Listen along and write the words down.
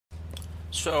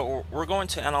So we're going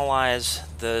to analyze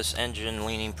this engine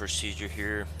leaning procedure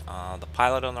here. The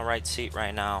pilot on the right seat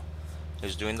right now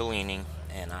is doing the leaning,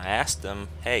 and I asked him,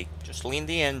 hey, just lean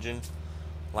the engine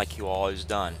like you always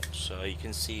done. So you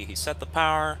can see he set the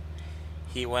power,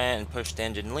 he went and pushed the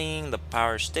engine lean, the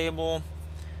power is stable,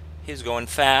 he's going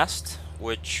fast,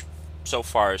 which so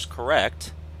far is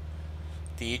correct.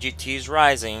 The EGT is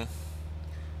rising,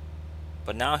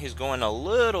 but now he's going a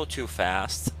little too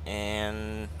fast,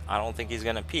 and I don't think he's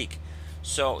gonna peak.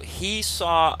 So he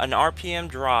saw an RPM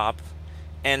drop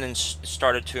and then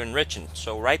started to enrichen.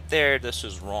 So right there, this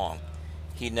is wrong.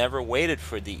 He never waited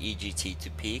for the EGT to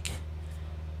peak,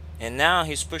 and now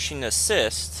he's pushing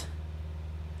assist,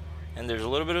 and there's a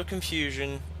little bit of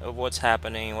confusion of what's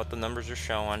happening, what the numbers are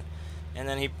showing, and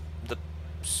then the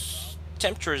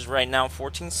temperature is right now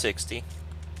 1460,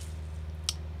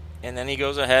 and then he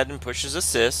goes ahead and pushes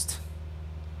assist,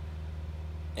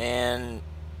 and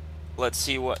let's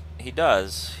see what he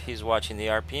does. He's watching the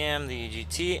RPM, the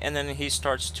EGT, and then he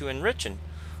starts to enrichen.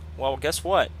 Well, guess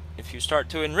what? If you start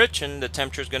to enrichen, the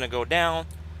temperature is going to go down.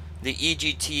 The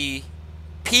EGT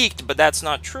peaked, but that's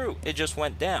not true. It just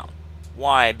went down.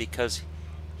 Why? Because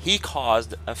he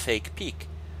caused a fake peak.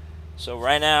 So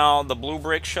right now, the blue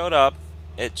brick showed up.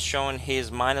 It's showing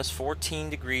he's minus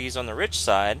 14 degrees on the rich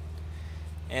side.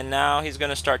 And now he's going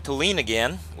to start to lean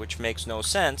again, which makes no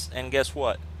sense. And guess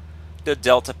what? The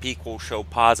delta peak will show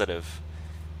positive.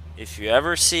 If you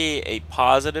ever see a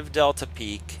positive delta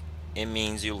peak, it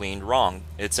means you leaned wrong.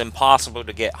 It's impossible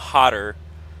to get hotter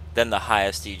than the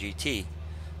highest EGT.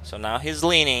 So now he's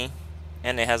leaning,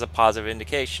 and it has a positive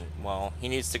indication. Well, he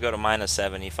needs to go to minus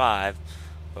 75,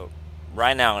 but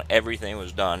right now everything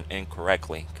was done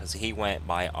incorrectly because he went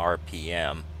by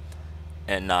RPM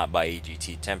and not by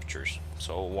EGT temperatures.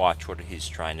 So watch what he's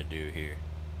trying to do here.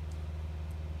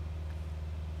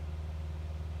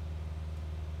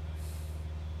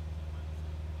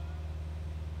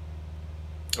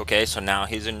 Okay, so now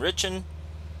he's enriching.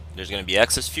 There's going to be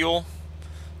excess fuel.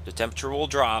 The temperature will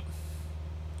drop.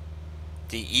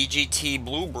 The EGT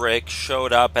blue brick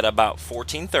showed up at about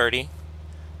 1430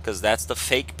 because that's the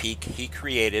fake peak he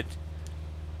created.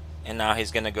 And now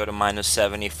he's going to go to minus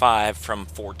 75 from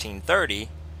 1430.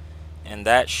 And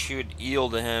that should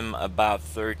yield him about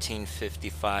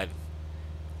 1355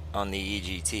 on the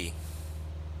EGT.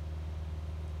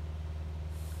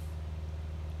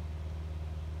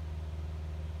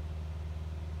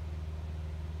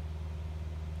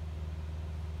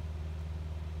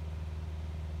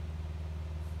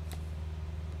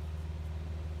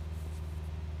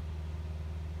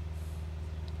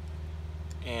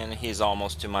 And he's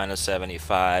almost to minus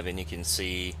 75, and you can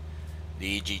see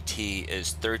the EGT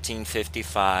is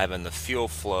 1355 and the fuel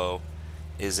flow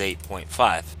is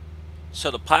 8.5. So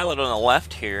the pilot on the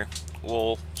left here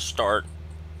will start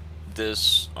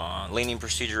this leaning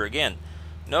procedure again.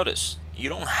 Notice, you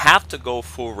don't have to go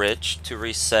full rich to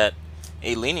reset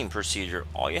a leaning procedure.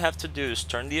 All you have to do is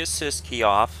turn the assist key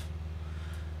off,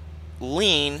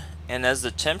 lean, and as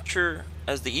the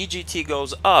EGT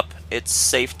goes up, it's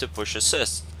safe to push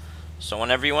assist. So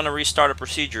whenever you want to restart a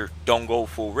procedure, don't go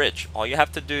full rich. All you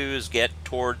have to do is get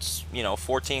towards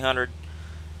 1400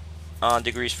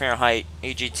 degrees Fahrenheit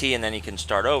EGT, and then you can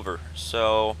start over.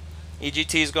 So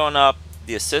EGT is going up,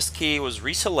 the assist key was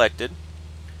reselected,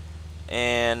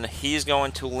 and he's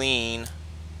going to lean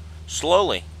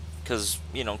slowly because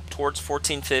towards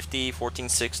 1450,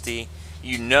 1460,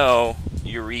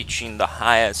 you're reaching the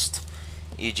highest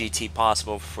EGT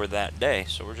possible for that day.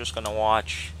 So we're just going to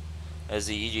watch as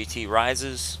the EGT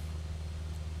rises.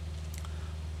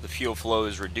 The fuel flow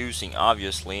is reducing,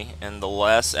 obviously, and the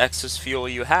less excess fuel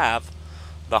you have,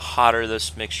 the hotter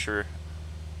this mixture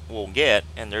will get,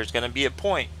 and there's going to be a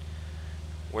point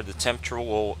where the temperature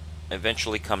will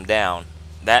eventually come down.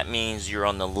 That means you're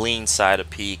on the lean side of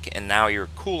peak, and now you're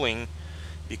cooling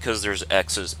because there's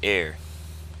excess air.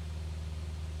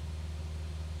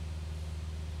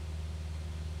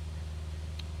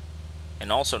 And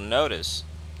also notice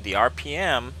the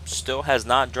RPM still has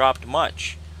not dropped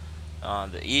much.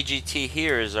 The EGT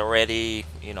here is already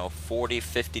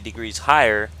 40-50 degrees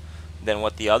higher than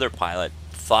what the other pilot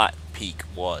thought peak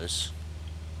was.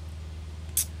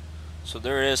 So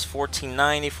there it is,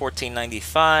 1490,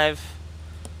 1495.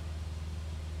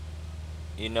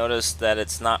 You notice that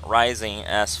it's not rising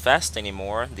as fast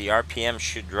anymore. The RPM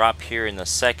should drop here in a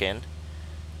second.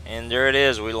 And there it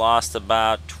is. We lost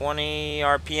about 20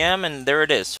 RPM, and there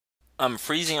it is. I'm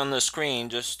freezing on the screen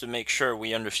just to make sure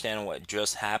we understand what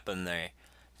just happened there.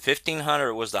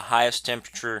 1500 was the highest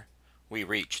temperature we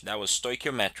reached. That was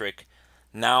stoichiometric.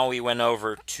 Now we went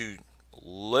over to a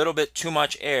little bit too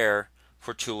much air,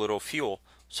 for too little fuel.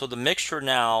 So the mixture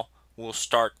now will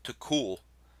start to cool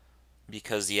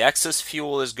because the excess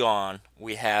fuel is gone.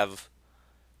 We have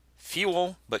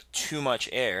fuel but too much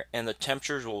air, and the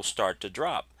temperatures will start to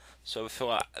drop. So if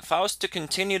I was to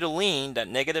continue to lean, that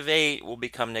 -8 will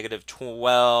become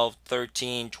 -12,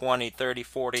 13, 20, 30,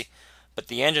 40, but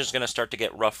the engine is going to start to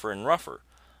get rougher and rougher.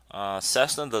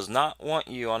 Cessna does not want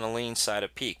you on the lean side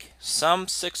of peak. Some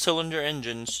 6-cylinder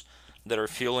engines that are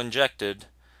fuel injected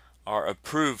are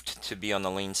approved to be on the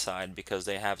lean side because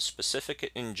they have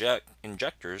specific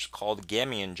injectors called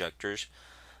GAMI injectors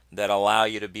that allow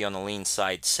you to be on the lean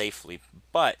side safely.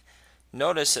 But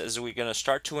notice as we're going to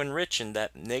start to enrich in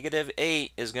that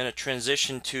 -8 is going to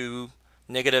transition to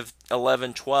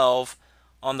 -11, 12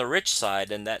 on the rich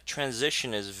side, and that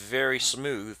transition is very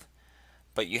smooth.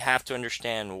 But you have to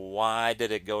understand, why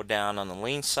did it go down on the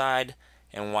lean side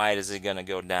and why is it going to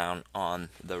go down on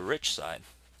the rich side.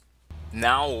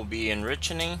 Now we'll be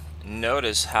enriching.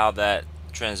 Notice how that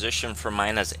transition from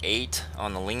 -8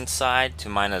 on the lean side to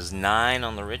 -9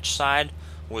 on the rich side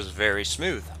was very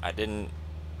smooth. I didn't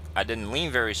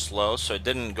lean very slow, so it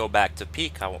didn't go back to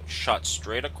peak. I shot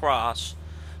straight across.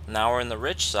 Now we're in the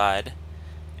rich side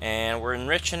and we're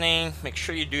enriching. Make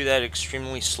sure you do that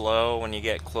extremely slow when you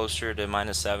get closer to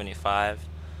 -75.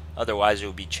 Otherwise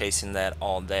you'll be chasing that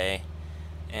all day.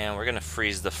 And we're going to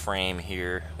freeze the frame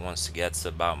here once it gets to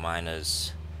about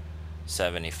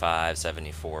 -75,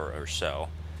 74 or so.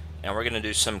 And we're going to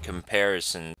do some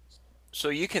comparison. So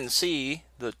you can see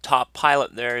the top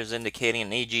pilot there is indicating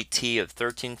an AGT of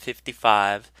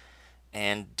 1355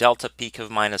 and delta peak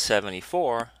of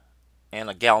 -74 and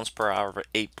a gallons per hour of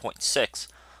 8.6.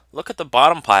 Look at the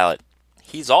bottom pilot.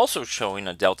 He's also showing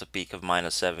a delta peak of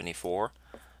 -74,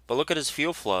 but look at his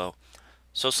fuel flow.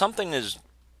 So something is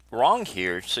wrong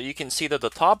here. So you can see that the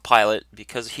top pilot,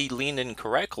 because he leaned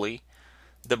incorrectly,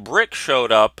 the brick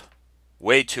showed up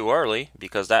way too early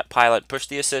because that pilot pushed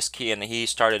the assist key and he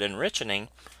started enriching,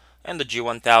 and the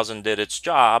G1000 did its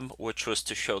job, which was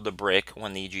to show the brick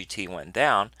when the EGT went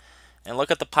down. And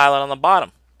look at the pilot on the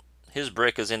bottom. His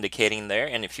brick is indicating there,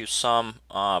 and if you sum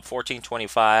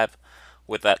 1425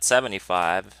 with that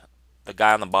 75, the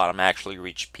guy on the bottom actually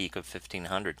reached peak of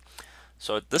 1500.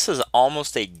 So this is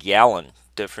almost a gallon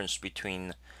difference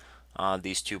between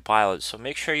these two pilots. So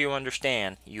make sure you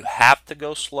understand, you have to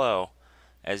go slow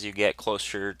as you get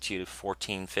closer to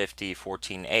 1450,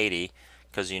 1480,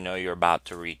 because you know you're about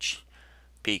to reach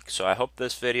peak. So I hope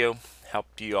this video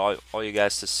helped you all you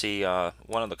guys to see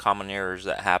one of the common errors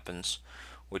that happens,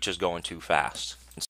 which is going too fast.